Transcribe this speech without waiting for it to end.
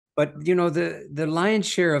But, the lion's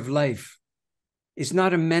share of life is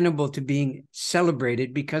not amenable to being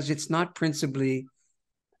celebrated because it's not principally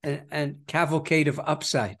a cavalcade of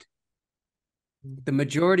upside. The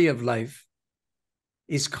majority of life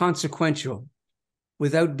is consequential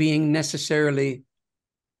without being necessarily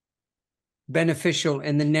beneficial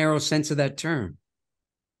in the narrow sense of that term.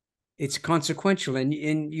 It's consequential, and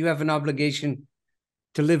you have an obligation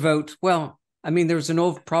to live out. Well, I mean, there's an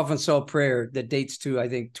old Provençal prayer that dates to, I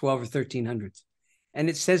think, 12 or 1300s, and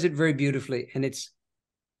it says it very beautifully. And it's,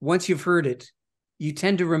 once you've heard it, you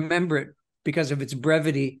tend to remember it because of its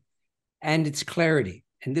brevity and its clarity.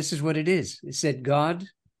 And this is what it is. It said, God,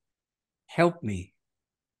 help me.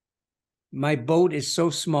 My boat is so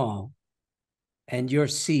small and your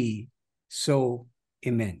sea so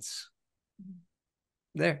immense.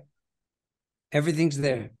 There. Everything's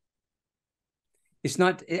there. It's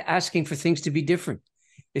not asking for things to be different.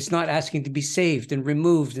 It's not asking to be saved and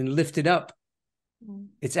removed and lifted up.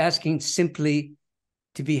 It's asking simply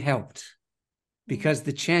to be helped, because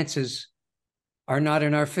the chances are not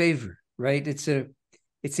in our favor, right? It's an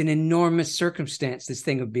enormous circumstance, this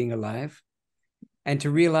thing of being alive. And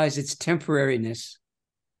to realize its temporariness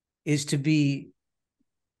is to be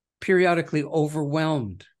periodically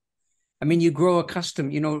overwhelmed. I mean, you grow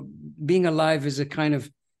accustomed, being alive is a kind of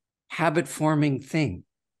habit-forming thing.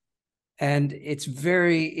 And it's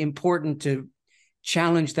very important to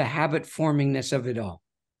challenge the habit-formingness of it all.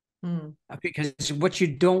 Because what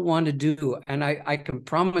you don't want to do, and I can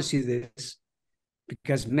promise you this,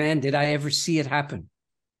 because, man, did I ever see it happen.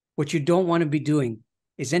 What you don't want to be doing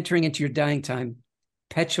is entering into your dying time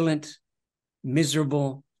petulant,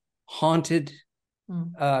 miserable, haunted,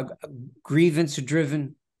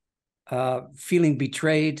 grievance-driven, feeling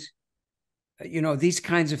betrayed. These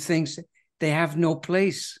kinds of things, they have no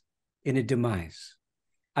place in a demise.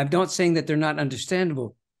 I'm not saying that they're not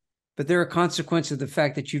understandable, but they're a consequence of the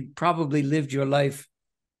fact that you probably lived your life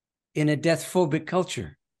in a death-phobic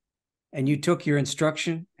culture, and you took your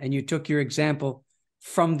instruction and you took your example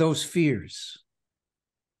from those fears.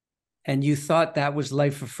 And you thought that was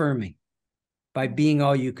life-affirming by being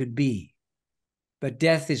all you could be. But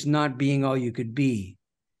death is not being all you could be.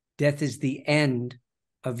 Death is the end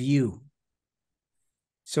of you.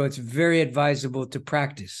 So it's very advisable to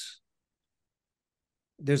practice.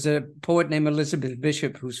 There's a poet named Elizabeth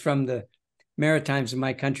Bishop who's from the Maritimes in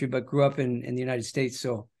my country, but grew up in the United States,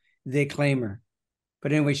 so they claim her.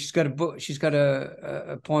 But anyway, she's got a book. She's got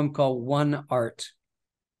a poem called One Art,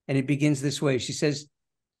 and it begins this way. She says,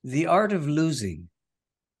 "The art of losing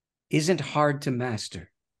isn't hard to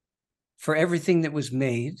master, for everything that was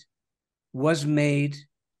made with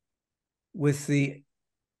the..."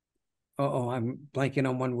 I'm blanking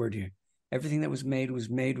on one word here. Everything that was made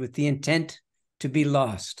with the intent to be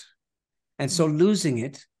lost. And so losing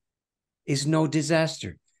it is no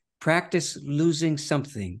disaster. Practice losing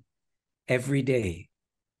something every day.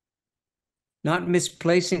 Not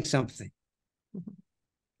misplacing something.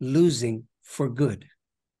 Losing for good.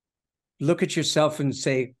 Look at yourself and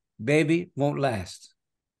say, baby, won't last.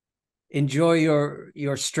 Enjoy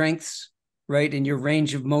your strengths, right? And your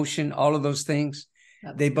range of motion, all of those things.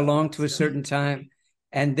 They belong to a certain time,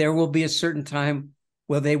 and there will be a certain time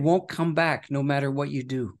where they won't come back no matter what you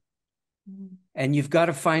do. And you've got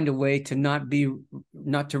to find a way to not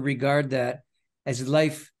to regard that as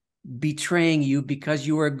life betraying you because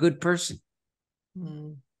you are a good person.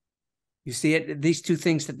 You see it, these two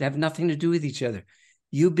things that have nothing to do with each other.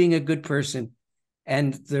 You being a good person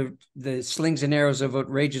and the slings and arrows of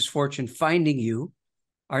outrageous fortune finding you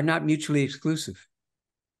are not mutually exclusive.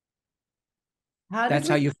 That's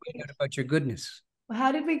how you find out about your goodness.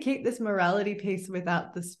 How did we keep this morality piece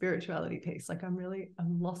without the spirituality piece? Like,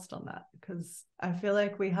 I'm lost on that, because I feel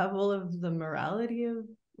like we have all of the morality of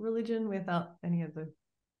religion without any of the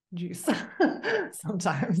juice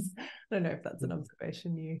sometimes. I don't know if that's an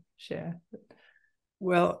observation you share.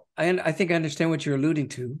 Well, I think I understand what you're alluding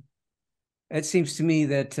to. It seems to me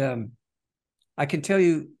that I can tell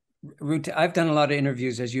you, I've done a lot of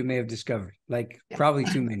interviews, as you may have discovered, probably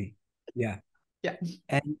too many. Yeah. Yeah.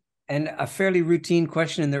 And a fairly routine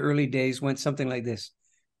question in the early days went something like this.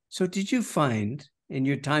 So did you find in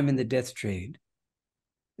your time in the death trade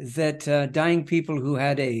that dying people who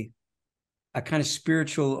had a kind of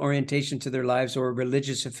spiritual orientation to their lives or a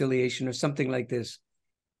religious affiliation or something like this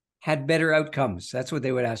had better outcomes? That's what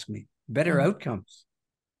they would ask me. Better outcomes?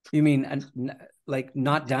 You mean like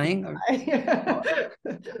not dying?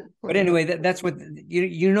 But anyway, that's what,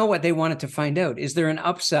 what they wanted to find out. Is there an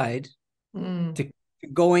upside to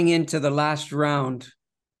going into the last round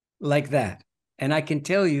like that? And I can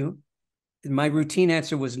tell you, my routine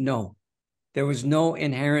answer was no. There was no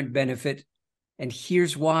inherent benefit. And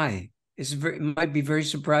here's why. It might be very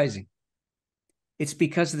surprising. It's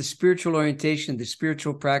because of the spiritual orientation, the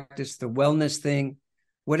spiritual practice, the wellness thing,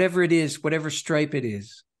 whatever it is, whatever stripe it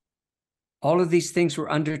is. All of these things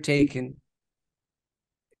were undertaken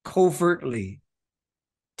covertly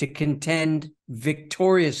to contend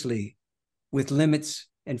victoriously with limits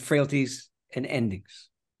and frailties and endings.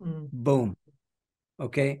 Boom.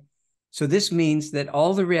 Okay? So this means that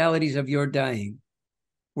all the realities of your dying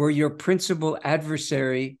were your principal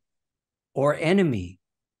adversary or enemy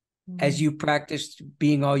as you practiced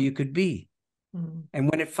being all you could be. And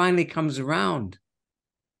when it finally comes around,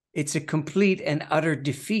 it's a complete and utter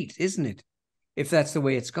defeat, isn't it? If that's the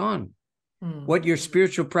way it's gone. What your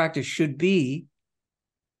spiritual practice should be,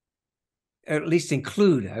 or at least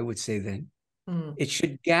include, I would say then, it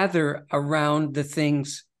should gather around the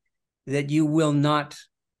things that you will not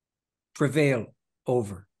prevail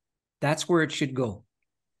over. That's where it should go.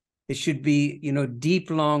 It should be, deep,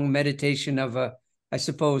 long meditation of I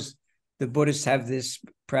suppose the Buddhists have this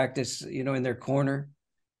practice, in their corner,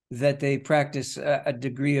 that they practice a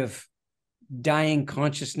degree of dying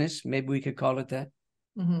consciousness, maybe we could call it that,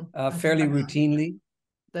 fairly routinely.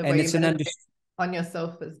 And it's an on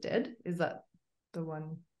yourself as dead. Is that the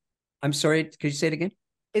one? I'm sorry, could you say it again?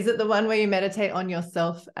 Is it the one where you meditate on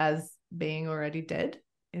yourself as being already dead?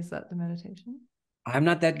 Is that the meditation? I'm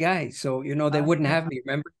not that guy. So, they wouldn't have me,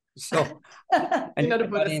 remember? So you're not a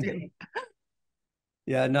Buddhist.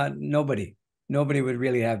 Yeah, nobody would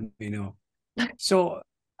really have me, no. So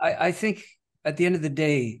I think at the end of the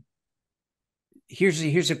day,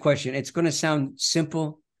 here's a question. It's going to sound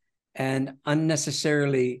simple and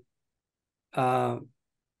unnecessarily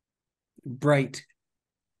bright,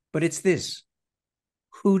 but it's this: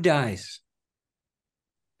 who dies?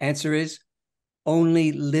 Answer is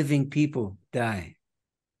only living people die.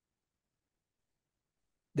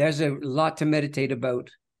 There's a lot to meditate about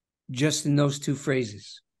just in those two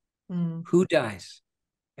phrases. Who dies?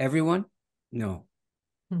 Everyone? No.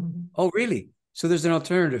 Oh, really? So there's an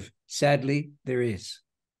alternative. Sadly, there is.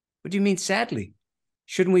 What do you mean, sadly?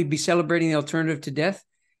 Shouldn't we be celebrating the alternative to death?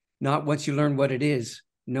 Not once you learn what it is.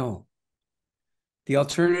 No. The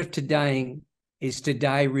alternative to dying is to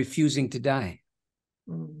die refusing to die.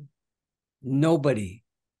 Nobody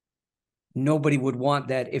would want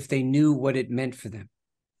that if they knew what it meant for them.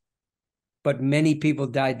 But many people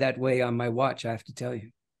died that way on my watch, I have to tell you.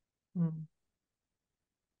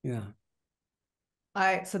 Yeah.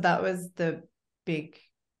 So that was the big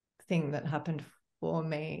thing that happened for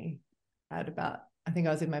me at about, I think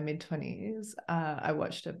I was in my mid-20s. I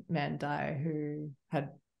watched a man die who had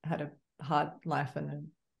a hard life and a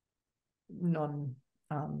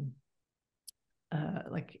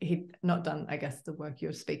like he'd not done, I guess, the work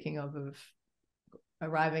you're speaking of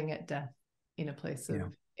arriving at death in a place of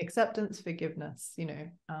acceptance, forgiveness,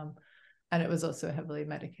 and it was also a heavily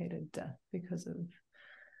medicated death because of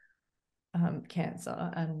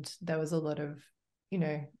cancer. And there was a lot of,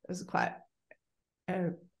 it was quite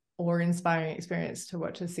an awe-inspiring experience to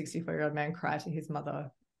watch a 64-year-old man cry to his mother,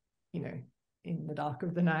 in the dark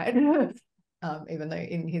of the night. Even though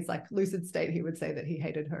in his lucid state he would say that he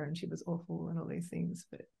hated her and she was awful and all these things,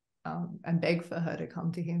 but and beg for her to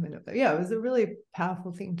come to him. And it was a really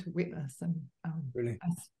powerful thing to witness. And really? I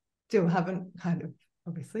still haven't kind of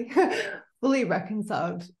obviously fully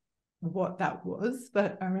reconciled what that was,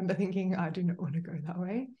 but I remember thinking, I do not want to go that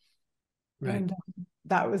way. Right. And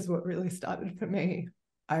that was what really started for me.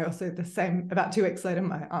 I also, about 2 weeks later,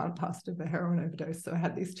 my aunt passed of a heroin overdose. So I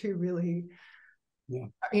had these two really,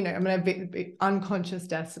 I'm going to be unconscious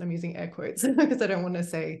deaths, and I'm using air quotes because I don't want to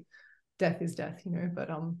say death is death, but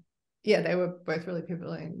they were both really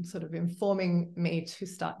pivotal in sort of informing me to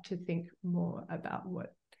start to think more about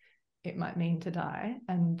what it might mean to die,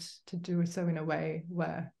 and to do so in a way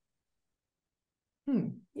where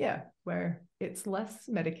where it's less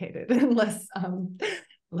medicated and less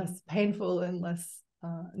painful and less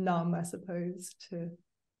numb, I suppose.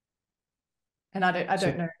 And I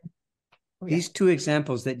don't know. These two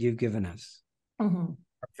examples that you've given us are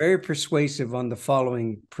very persuasive on the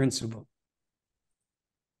following principle.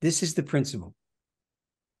 This is the principle: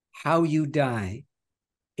 how you die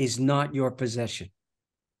is not your possession.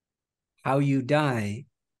 How you die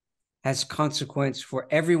has consequence for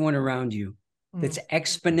everyone around you that's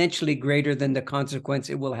exponentially greater than the consequence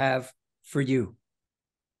it will have for you.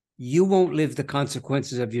 You won't live the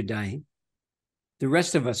consequences of your dying. The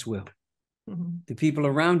rest of us will. The people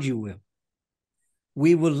around you will.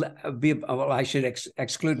 We will be, well, I should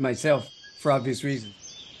exclude myself for obvious reasons.